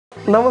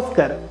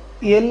നമസ്കാരം,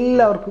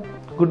 എല്ലാവർക്കും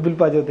ഗുഡ്വിൽ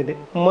പാചകത്തിൻ്റെ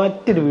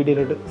മറ്റൊരു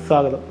വീഡിയോയിലോട്ട്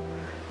സ്വാഗതം.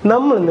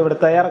 നമ്മൾ ഇന്നിവിടെ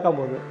തയ്യാറാക്കാൻ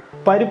പോകുന്നത്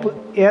പരിപ്പ്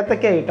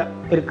ഏത്തക്ക ഇട്ട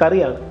ഒരു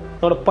കറിയാണ്.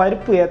 നമ്മുടെ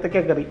പരിപ്പ്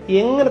ഏത്തക്ക കറി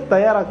എങ്ങനെ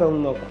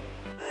തയ്യാറാക്കാമെന്ന് നോക്കാം.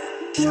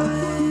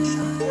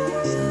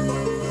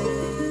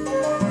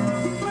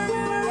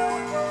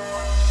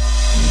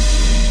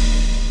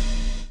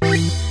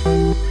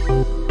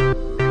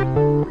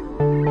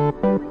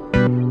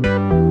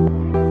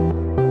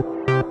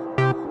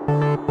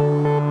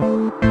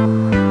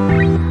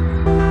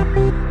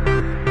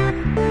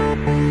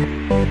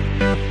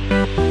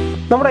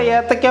 നമ്മുടെ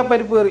ഏത്തക്ക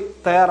പരിപ്പ് കറി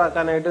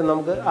തയ്യാറാക്കാനായിട്ട്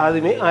നമുക്ക്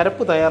ആദ്യമേ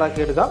അരപ്പ്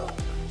തയ്യാറാക്കിയെടുക്കാം.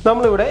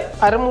 നമ്മളിവിടെ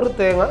അരമുറി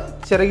തേങ്ങ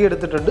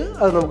ചിരകിയെടുത്തിട്ടുണ്ട്.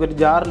 അത് നമുക്കൊരു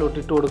ജാറിലോട്ട്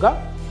ഇട്ട് കൊടുക്കാം.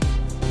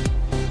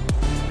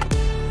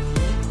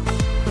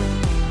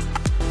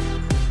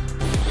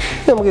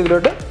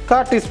 നമുക്കിതിലോട്ട്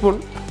 1/4 ടീസ്പൂൺ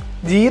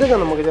ജീരകം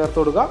നമുക്ക് ചേർത്ത്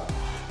കൊടുക്കാം.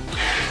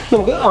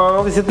 നമുക്ക്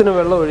ആവശ്യത്തിന്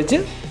വെള്ളം ഒഴിച്ച്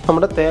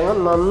നമ്മുടെ തേങ്ങ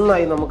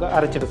നന്നായി നമുക്ക്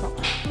അരച്ചെടുക്കാം.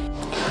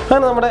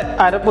 അങ്ങനെ നമ്മുടെ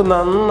അരപ്പ്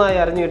നന്നായി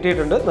അരഞ്ഞു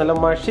കിട്ടിയിട്ടുണ്ട്. നല്ല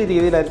മഷി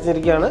രീതിയിൽ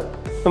അരച്ചിരിക്കുകയാണ്.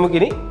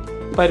 നമുക്കിനി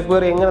പരിപ്പ്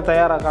കറി എങ്ങനെ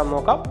തയ്യാറാക്കാമെന്ന്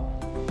നോക്കാം.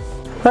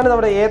 അങ്ങനെ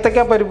നമ്മുടെ ഏത്തക്ക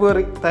പരിപ്പ്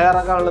കറി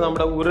തയ്യാറാക്കാനുള്ള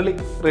നമ്മുടെ ഉരുളി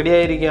റെഡി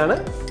ആയിരിക്കുകയാണ്.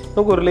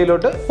 നമുക്ക്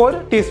ഉരുളിയിലോട്ട് 1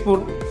 ടീസ്പൂൺ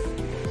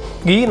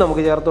ഗീ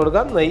നമുക്ക് ചേർത്ത്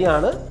കൊടുക്കാം.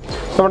 നെയ്യാണ്.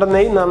 നമ്മുടെ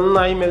നെയ്യ്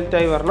നന്നായി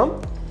മെൽറ്റായി വരണം.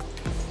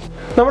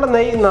 നമ്മുടെ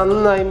നെയ്യ്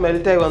നന്നായി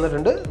മെൽറ്റായി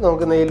വന്നിട്ടുണ്ട്.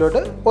 നമുക്ക്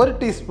നെയ്യിലോട്ട് 1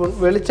 ടീസ്പൂൺ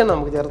വെളിച്ചെണ്ണ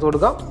നമുക്ക് ചേർത്ത്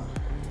കൊടുക്കാം.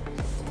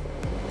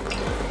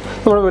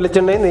 നമ്മുടെ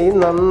വെളിച്ചെണ്ണയും നെയ്യും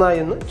നന്നായി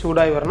ഒന്ന്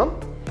ചൂടായി വരണം.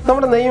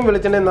 നമ്മുടെ നെയ്യും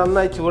വെളിച്ചെണ്ണയും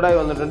നന്നായി ചൂടായി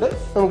വന്നിട്ടുണ്ട്.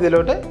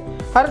 നമുക്കിതിലോട്ട്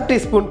 1/2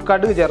 ടീസ്പൂൺ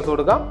കടുക് ചേർത്ത്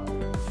കൊടുക്കാം.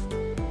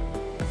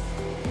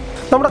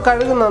 നമ്മുടെ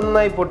കടുക്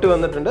നന്നായി പൊട്ടി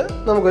വന്നിട്ടുണ്ട്.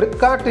 നമുക്കൊരു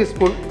 1/4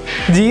 ടീസ്പൂൺ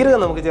ജീരകം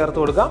നമുക്ക് ചേർത്ത്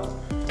കൊടുക്കാം.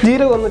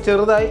 ജീരകം ഒന്ന്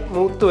ചെറുതായി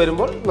മൂത്ത്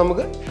വരുമ്പോൾ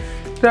നമുക്ക്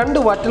 2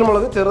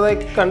 വറ്റൽമുളക് ചെറുതായി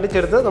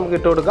കണ്ടിച്ചെടുത്ത് നമുക്ക്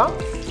ഇട്ട് കൊടുക്കാം.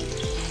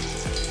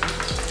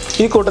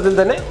 ഈ കൂട്ടത്തിൽ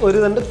തന്നെ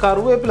 1 തണ്ട്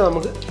കറിവേപ്പില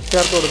നമുക്ക്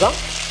ചേർത്ത് കൊടുക്കാം.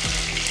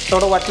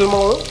 നമ്മുടെ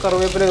വറ്റൽമുളകും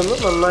കറിവേപ്പിലയും ഒന്ന്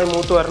നന്നായി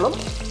മൂത്ത് വരണം.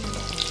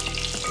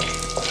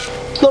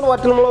 നമ്മുടെ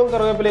വറ്റൽമുളകും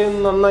കറിവേപ്പിലയും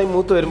നന്നായി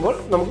മൂത്ത് വരുമ്പോൾ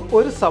നമുക്ക്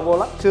 1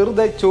 സവോള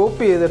ചെറുതായി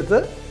ചോപ്പ് ചെയ്തെടുത്ത്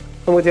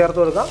നമുക്ക്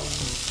ചേർത്ത് കൊടുക്കാം.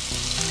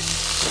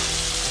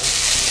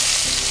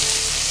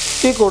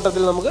 ഈ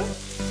കൂട്ടത്തിൽ നമുക്ക്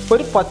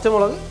 1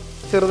 പച്ചമുളക്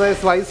ചെറുതായി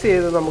സ്ലൈസ്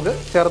ചെയ്ത് നമുക്ക്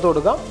ചേർത്ത്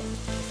കൊടുക്കാം.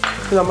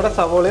 നമ്മുടെ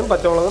സവോളയും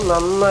പച്ചമുളകും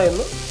നന്നായി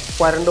ഒന്ന്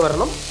വരണ്ട്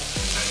വരണം.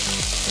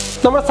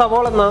 നമ്മുടെ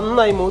സവോള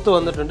നന്നായി മൂത്ത്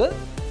വന്നിട്ടുണ്ട്.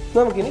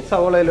 നമുക്കിനി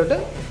സവോളയിലോട്ട്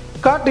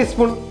 1/4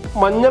 ടീസ്പൂൺ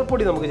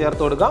മഞ്ഞൾപ്പൊടി നമുക്ക്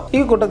ചേർത്ത് കൊടുക്കാം.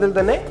 ഈ കൂട്ടത്തിൽ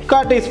തന്നെ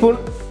 1/4 ടീസ്പൂൺ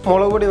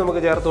മുളക് പൊടി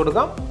നമുക്ക് ചേർത്ത്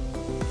കൊടുക്കാം.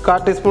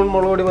 1/4 ടീസ്പൂൺ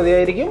മുളക് പൊടി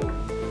മതിയായിരിക്കും.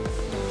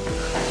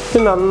 ഇത്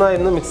നന്നായി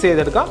ഒന്ന് മിക്സ്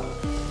ചെയ്തെടുക്കാം.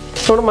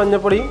 നമ്മുടെ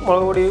മഞ്ഞൾപ്പൊടിയും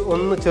മുളക് പൊടിയും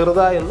ഒന്ന്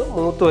ചെറുതായി ഒന്ന്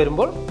മൂത്ത്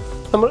വരുമ്പോൾ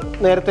നമ്മൾ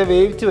നേരത്തെ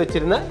വേവിച്ച്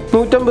വെച്ചിരുന്ന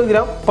 150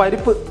 ഗ്രാം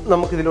പരിപ്പ്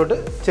നമുക്കിതിലോട്ട്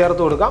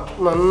ചേർത്ത് കൊടുക്കാം.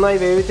 നന്നായി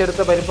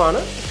വേവിച്ചെടുത്ത പരിപ്പാണ്.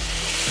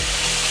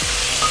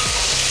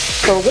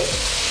 നമുക്ക്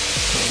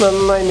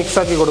നന്നായി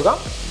മിക്സാക്കി കൊടുക്കാം.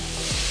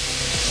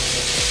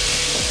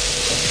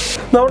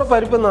 നമ്മുടെ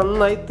പരിപ്പ്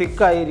നന്നായി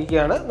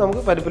തിക്കായിരിക്കുകയാണ്.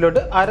 നമുക്ക്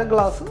പരിപ്പിലോട്ട് 1/2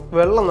 ഗ്ലാസ്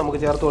വെള്ളം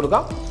നമുക്ക് ചേർത്ത്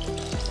കൊടുക്കാം.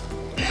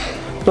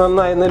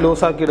 നന്നായി ഒന്ന്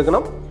ലൂസാക്കി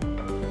എടുക്കണം.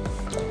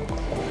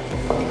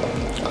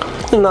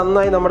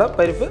 നന്നായി നമ്മുടെ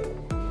പരിപ്പ്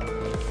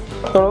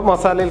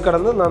മസാലയിൽ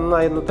കിടന്ന്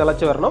നന്നായി ഒന്ന്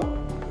തിളച്ച് വരണം.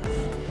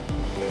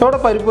 നമ്മുടെ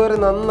പരിപ്പ് കറി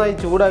നന്നായി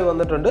ചൂടായി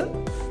വന്നിട്ടുണ്ട്.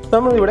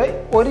 നമ്മളിവിടെ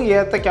 1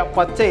 ഏത്തക്ക,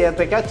 പച്ച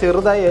ഏത്തക്ക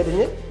ചെറുതായി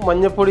അരിഞ്ഞ്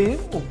മഞ്ഞൾപ്പൊടിയും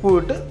ഉപ്പും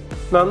ഇട്ട്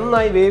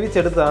നന്നായി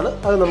വേവിച്ചെടുത്തതാണ്.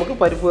 അത് നമുക്ക്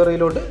പരിപ്പ്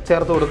കറിയിലോട്ട്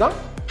ചേർത്ത് കൊടുക്കാം.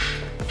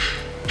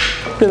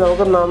 ഇനി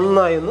നമുക്ക്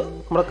നന്നായി ഒന്ന്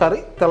നമ്മുടെ കറി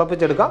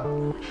തിളപ്പിച്ചെടുക്കാം.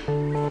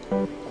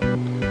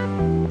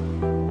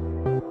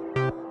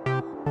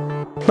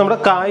 നമ്മുടെ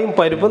കായും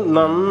പരിപ്പും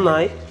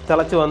നന്നായി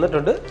തിളച്ച്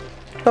വന്നിട്ടുണ്ട്.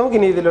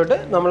 നമുക്കിനി ഇതിലോട്ട്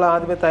നമ്മൾ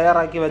ആദ്യമേ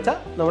തയ്യാറാക്കി വെച്ച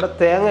നമ്മുടെ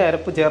തേങ്ങ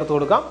അരപ്പ് ചേർത്ത്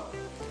കൊടുക്കാം.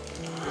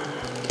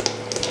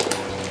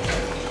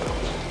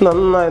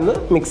 നന്നായി ഒന്ന്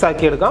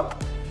മിക്സാക്കി എടുക്കാം.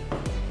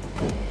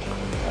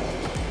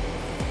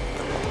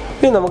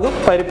 ഇനി നമുക്ക്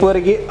പരിപ്പ്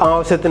കറിക്ക്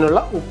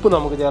ആവശ്യത്തിനുള്ള ഉപ്പ്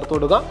നമുക്ക് ചേർത്ത്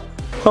കൊടുക്കാം.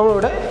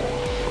 നമ്മളിവിടെ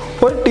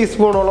 1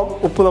 ടീസ്പൂണോളം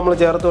ഉപ്പ് നമ്മൾ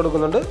ചേർത്ത്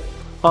കൊടുക്കുന്നുണ്ട്.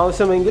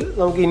 ആവശ്യമെങ്കിൽ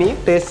നമുക്ക് ഇനി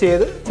ടേസ്റ്റ്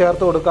ചെയ്ത്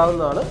ചേർത്ത്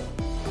കൊടുക്കാവുന്നതാണ്.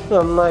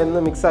 നന്നായി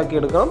ഒന്ന് മിക്സാക്കി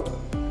എടുക്കണം.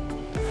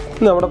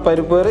 നമ്മുടെ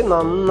പരിപ്പ് കറി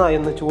നന്നായി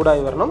ഒന്ന്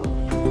ചൂടായി വരണം.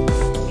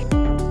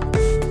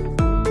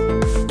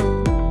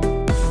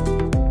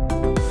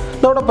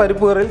 നമ്മുടെ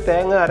പരിപ്പ് കറിയിൽ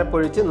തേങ്ങ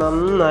അരപ്പൊഴിച്ച്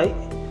നന്നായി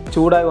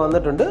ചൂടായി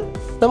വന്നിട്ടുണ്ട്.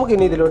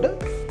 നമുക്കിനി ഇതിലോട്ട്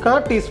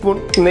 1/4 ടീസ്പൂൺ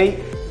നെയ്യ്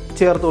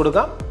ചേർത്ത്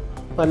കൊടുക്കാം.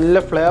 നല്ല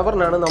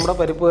ഫ്ലേവറിനാണ് നമ്മുടെ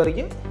പരിപ്പ്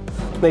കറിക്ക്.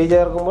 നെയ്യ്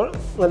ചേർക്കുമ്പോൾ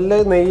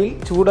നല്ല നെയ്യിൽ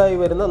ചൂടായി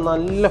വരുന്ന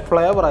നല്ല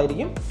ഫ്ലേവർ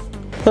ആയിരിക്കും.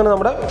 അങ്ങനെ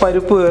നമ്മുടെ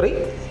പരിപ്പ് കറി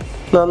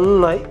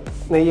നന്നായി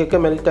നെയ്യൊക്കെ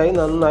മെൽറ്റായി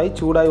നന്നായി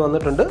ചൂടായി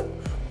വന്നിട്ടുണ്ട്.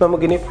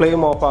 നമുക്കിനി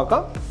ഫ്ലെയിം ഓഫ്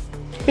ആക്കാം.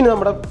 ഇനി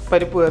നമ്മുടെ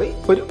പരിപ്പ് കറി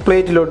ഒരു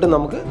പ്ലേറ്റിലോട്ട്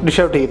നമുക്ക്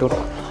ഡിഷ് ഔട്ട് ചെയ്ത്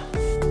കൊടുക്കാം.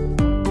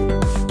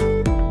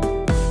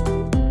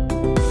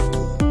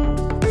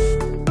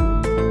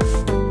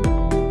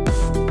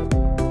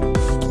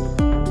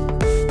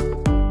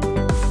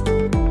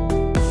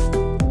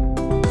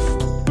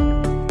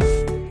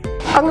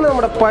 അങ്ങനെ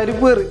നമ്മുടെ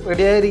പരിപ്പ് കറി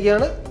റെഡി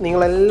ആയിരിക്കുകയാണ്.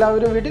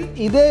 നിങ്ങളെല്ലാവരും വീട്ടിൽ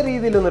ഇതേ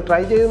രീതിയിൽ ഒന്ന്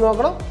ട്രൈ ചെയ്ത്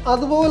നോക്കണം.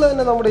 അതുപോലെ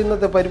തന്നെ നമ്മുടെ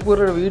ഇന്നത്തെ പരിപ്പ്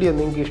കറിയുടെ വീഡിയോ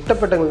നിങ്ങൾക്ക്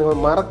ഇഷ്ടപ്പെട്ടെങ്കിൽ നിങ്ങൾ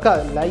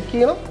മറക്കാതെ ലൈക്ക്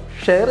ചെയ്യണം,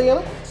 ഷെയർ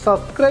ചെയ്യണം,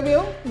 സബ്സ്ക്രൈബ്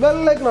ചെയ്യണം, bell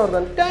icon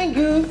അമർത്തണം. Thank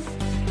you.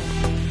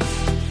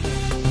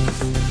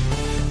 Thank you.